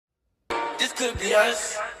could be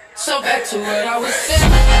us. So back to what I was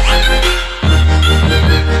saying.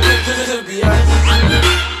 Could be us.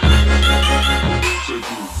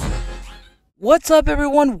 What's up,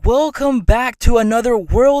 everyone? Welcome back to another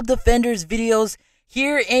World Defenders videos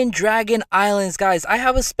here in Dragon Islands, guys. I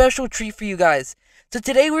have a special treat for you guys. So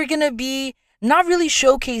today we're gonna be not really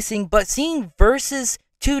showcasing, but seeing versus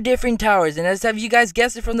two different towers. And as have you guys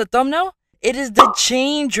guessed it from the thumbnail, it is the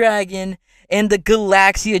Chain Dragon and the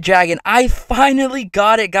Galaxia Dragon. I finally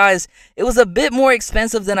got it, guys. It was a bit more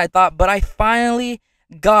expensive than I thought, but I finally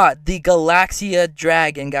got the Galaxia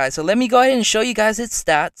Dragon, guys. So let me go ahead and show you guys its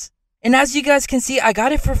stats. And as you guys can see, I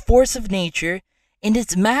got it for Force of Nature, and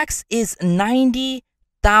its max is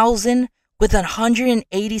 90,000 with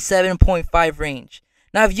 187.5 range.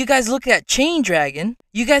 Now, if you guys look at Chain Dragon,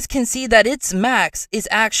 you guys can see that its max is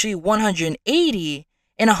actually 180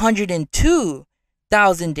 and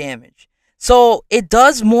 102,000 damage. So it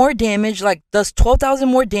does more damage, like does 12,000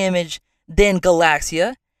 more damage than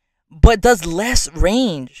Galaxia, but does less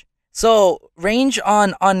range. So range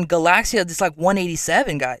on Galaxia is like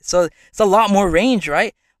 187, guys. So it's a lot more range,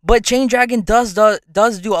 right? But Chain Dragon does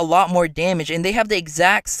do a lot more damage, and they have the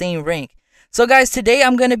exact same rank. So guys, today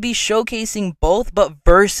I'm gonna be showcasing both, but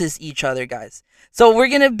versus each other, guys. So we're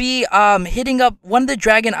gonna be hitting up one of the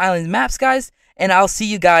Dragon Island maps, guys, and I'll see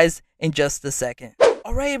you guys in just a second.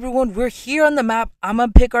 Alright, everyone, we're here on the map. I'm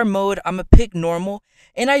gonna pick our mode. I'm gonna pick normal,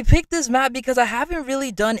 and I picked this map because I haven't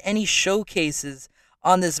really done any showcases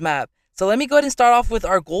on this map. So let me go ahead and start off with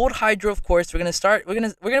our gold Hydra. Of course, we're gonna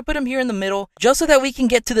put them here in the middle just so that we can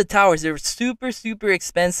get to the towers. They're super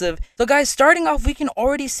expensive. So guys, starting off, we can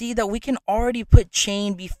already see that we can already put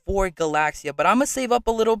Chain before Galaxia, but I'm gonna save up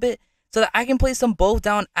a little bit so that I can place them both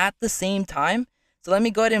down at the same time. So let me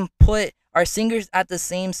go ahead and put our singers at the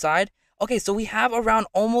same side. Okay, so we have around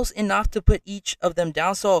almost enough to put each of them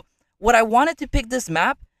down. So what I wanted to pick this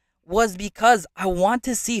map was because I want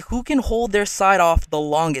to see who can hold their side off the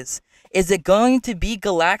longest. Is it going to be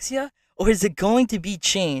Galaxia or is it going to be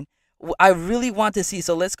Chain? I really want to see.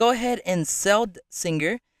 So let's go ahead and sell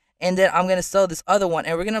Singer, and then I'm going to sell this other one,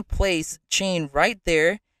 and we're going to place Chain right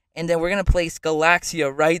there, and then we're going to place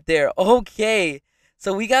Galaxia right there. Okay,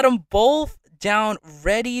 so we got them both down,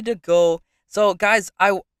 ready to go. So guys,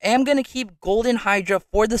 I am going to keep Golden Hydra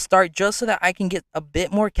for the start just so that I can get a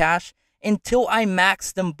bit more cash until I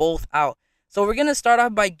max them both out. So we're going to start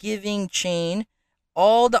off by giving Chain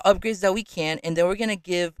all the upgrades that we can, and then we're going to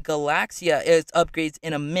give Galaxia its upgrades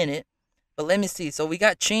in a minute. But let me see. So we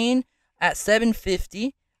got Chain at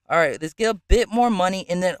 750. Alright, let's get a bit more money,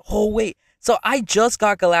 and then, oh wait. So I just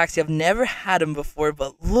got Galaxia. I've never had him before,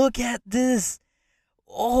 but look at this.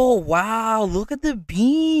 Oh wow, look at the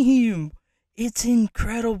beam. It's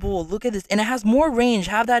incredible. Look at this. And it has more range.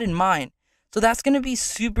 Have that in mind. So that's going to be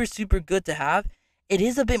super good to have. It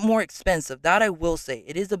is a bit more expensive. That I will say.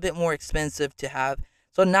 It is a bit more expensive to have.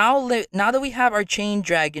 So now that we have our Chain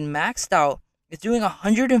Dragon maxed out, it's doing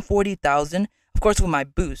 140,000, of course, with my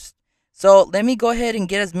boost. So let me go ahead and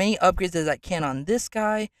get as many upgrades as I can on this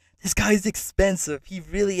guy. This guy's expensive. He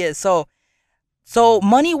really is. So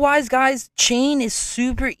money-wise, guys, Chain is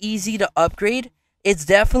super easy to upgrade. It's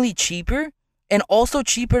definitely cheaper, and also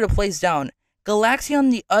cheaper to place down. Galaxia, on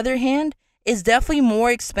the other hand, is definitely more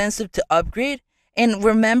expensive to upgrade. And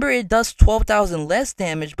remember, it does 12,000 less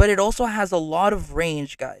damage, but it also has a lot of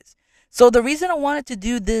range, guys. So the reason I wanted to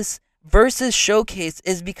do this versus showcase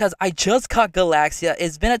is because I just got Galaxia.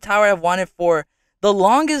 It's been a tower I've wanted for the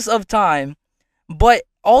longest of time, but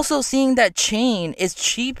also seeing that Chain is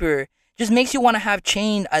cheaper just makes you want to have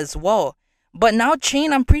Chain as well. But now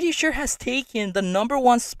Chain, I'm pretty sure, has taken the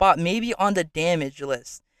 #1 spot, maybe on the damage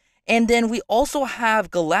list. And then we also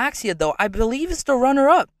have Galaxia, though. I believe it's the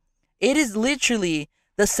runner-up. It is literally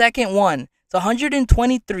the second one. It's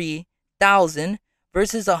 123,000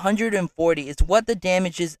 versus 140. It's what the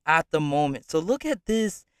damage is at the moment. So look at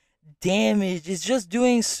this damage. It's just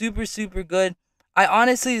doing super good. I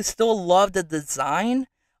honestly still love the design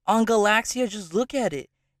on Galaxia. Just look at it.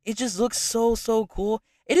 It just looks so cool.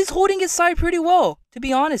 It is holding its side pretty well. To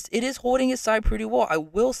be honest, it is holding its side pretty well. I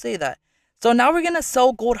will say that. So now we're going to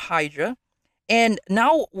sell Gold Hydra. And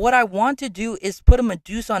now what I want to do is put a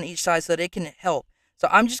Medusa on each side so they can help. So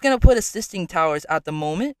I'm just going to put assisting towers at the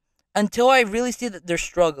moment until I really see that they're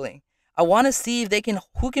struggling. I want to see if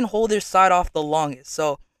who can hold their side off the longest.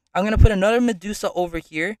 So I'm going to put another Medusa over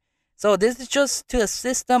here. So this is just to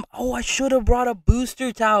assist them. Oh, I should have brought a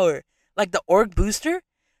booster tower, like the Orc booster,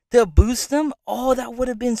 to boost them. Oh, that would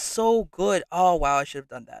have been so good. Oh, wow, I should have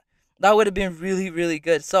done that. That would have been really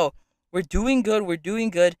good. So we're doing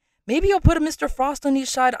good. Maybe I'll put a Mr. Frost on each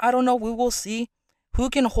side. I don't know. We will see. who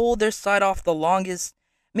can hold their side off the longest.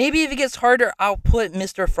 Maybe if it gets harder, I'll put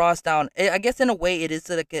Mr. Frost down. I guess in a way it is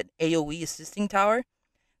like an AoE assisting tower.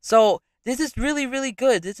 So this is really, really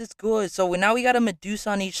good. This is good. So now we got a Medusa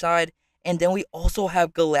on each side. And then we also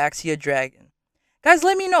have Galaxia Dragon. Guys,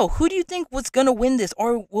 let me know. Who do you think was going to win this?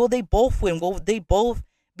 Or will they both win? Will they both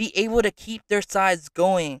be able to keep their sides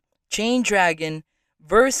going? Chain Dragon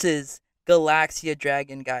versus Galaxia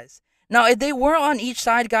Dragon, guys. Now, if they were on each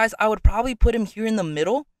side, guys, I would probably put him here in the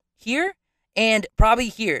middle. Here. And probably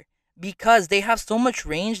here. Because they have so much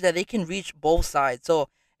range that they can reach both sides. So,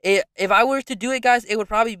 if I were to do it, guys, it would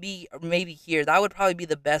probably be maybe here. That would probably be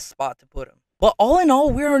the best spot to put him. But all in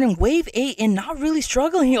all, we're in wave 8 and not really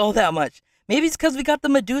struggling all that much. Maybe it's because we got the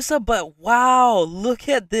Medusa, but wow, look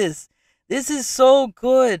at this. This is so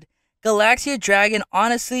good. Galaxia Dragon,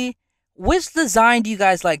 honestly, which design do you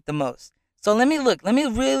guys like the most? So let me look. Let me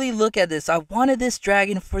really look at this. I wanted this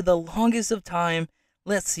dragon for the longest of time.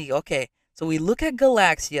 Let's see. Okay, so we look at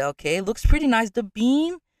Galaxia. Okay, it looks pretty nice. The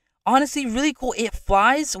beam, honestly, really cool. It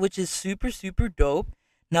flies, which is super, super dope.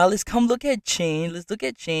 Now let's come look at Chain. Let's look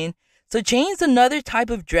at Chain. So Chain's another type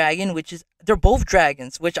of dragon, which is, they're both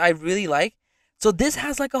dragons, which I really like. So this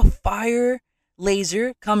has like a fire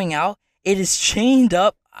laser coming out. It is chained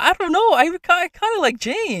up. I don't know. I kind of like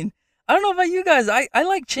Chain. I don't know about you guys. I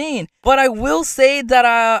like Chain. But I will say that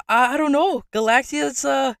I don't know. Galaxia's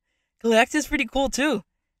pretty cool too.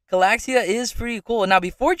 Galaxia is pretty cool. Now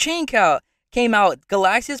before Chain came out,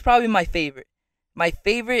 Galaxia is probably my favorite. My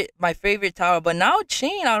favorite tower. But now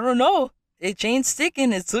Chain, I don't know. Chain's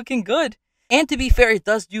sticking. It's looking good. And to be fair, it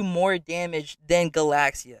does do more damage than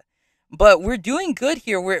Galaxia. But we're doing good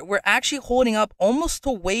here. We're actually holding up almost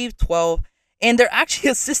to wave 12. And they're actually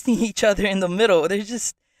assisting each other in the middle. They're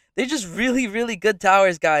just really, really good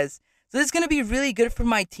towers, guys. So this is going to be really good for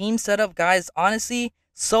my team setup, guys. Honestly,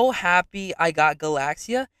 so happy I got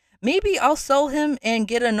Galaxia. Maybe I'll sell him and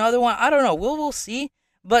get another one. I don't know. We'll see.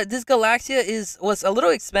 But this Galaxia was a little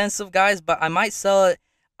expensive, guys. But I might sell it.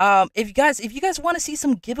 If you guys want to see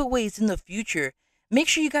some giveaways in the future, make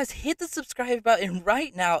sure you guys hit the subscribe button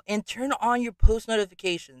right now and turn on your post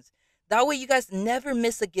notifications. That way you guys never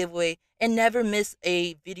miss a giveaway and never miss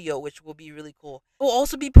a video, which will be really cool. We'll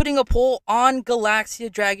also be putting a poll on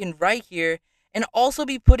Galaxia Dragon right here and also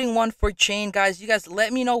be putting one for Chain, guys. You guys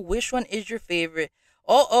let me know which one is your favorite.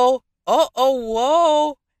 Whoa.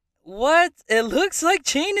 What? It looks like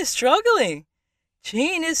Chain is struggling.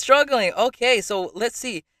 Chain is struggling. Okay, so let's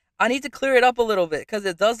see. I need to clear it up a little bit because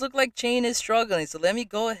it does look like Chain is struggling. So let me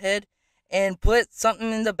go ahead and put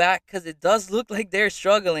something in the back because it does look like they're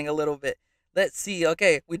struggling a little bit. Let's see.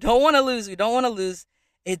 Okay, we don't want to lose. We don't want to lose.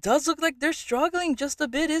 It does look like they're struggling just a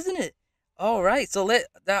bit, isn't it? All right. So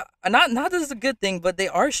not this is a good thing, but they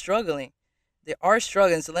are struggling. They are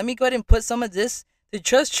struggling. So let me go ahead and put some of this to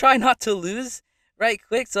just try not to lose right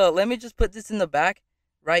quick. So let me just put this in the back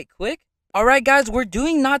right quick. All right, guys, we're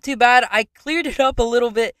doing not too bad. I cleared it up a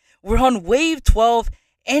little bit. We're on wave 12,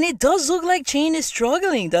 and it does look like Chain is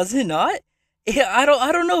struggling, does it not? I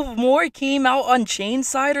don't know if more came out on Chain's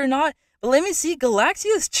side or not, but let me see.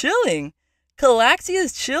 Galaxia is chilling. Galaxia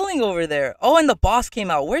is chilling over there. Oh, and the boss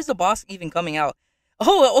came out. Where's the boss even coming out?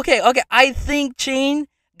 Oh, okay. I think Chain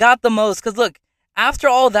got the most, because look, after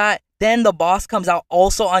all that, then the boss comes out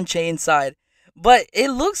also on Chain's side. But it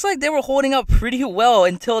looks like they were holding up pretty well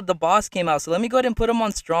until the boss came out. So let me go ahead and put him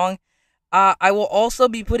on strong. I will also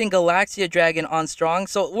be putting Galaxia Dragon on strong.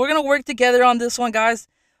 So we're going to work together on this one, guys.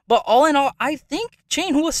 But all in all, I think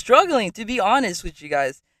Chain was struggling, to be honest with you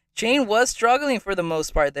guys. Chain was struggling for the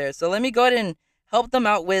most part there. So let me go ahead and help them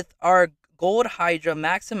out with our Gold Hydra.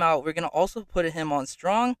 Max him out. We're going to also put him on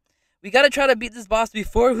strong. We got to try to beat this boss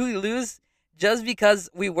before we lose. Just because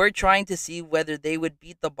we were trying to see whether they would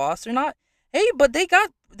beat the boss or not. Hey, but they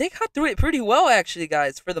got through it pretty well, actually,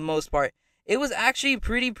 guys, for the most part. It was actually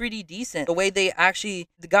pretty decent the way they actually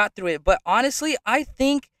got through it. But honestly, I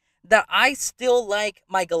think that I still like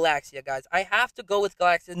my Galaxia, guys. I have to go with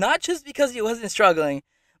Galaxia, not just because he wasn't struggling,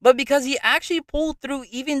 but because he actually pulled through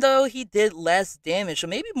even though he did less damage. So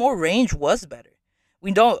maybe more range was better.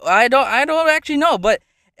 I don't actually know, but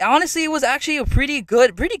honestly, it was actually a pretty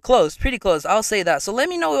close. I'll say that. So let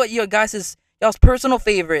me know what y'all's personal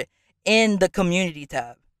favorite in the community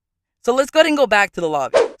tab. So let's go ahead and go back to the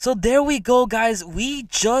lobby. So there we go, guys. We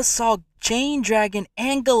just saw Chain Dragon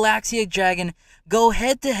and Galaxia Dragon go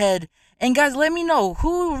head to head. And guys, let me know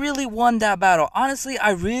who really won that battle. Honestly, I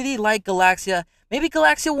really like Galaxia. Maybe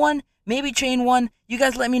Galaxia won, maybe Chain won. You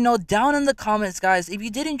guys let me know down in the comments, guys. If you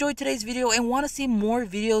did enjoy today's video and want to see more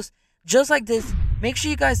videos just like this, make sure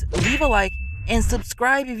you guys leave a like and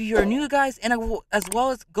subscribe if you're new, guys, and as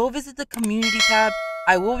well as go visit the community tab.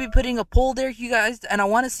 I will be putting a poll there, you guys, and I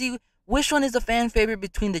want to see which one is the fan favorite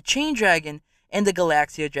between the Chain Dragon and the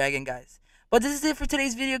Galaxia Dragon, guys. But this is it for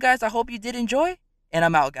today's video, guys. I hope you did enjoy, and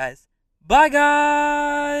I'm out, guys. Bye,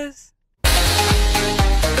 guys.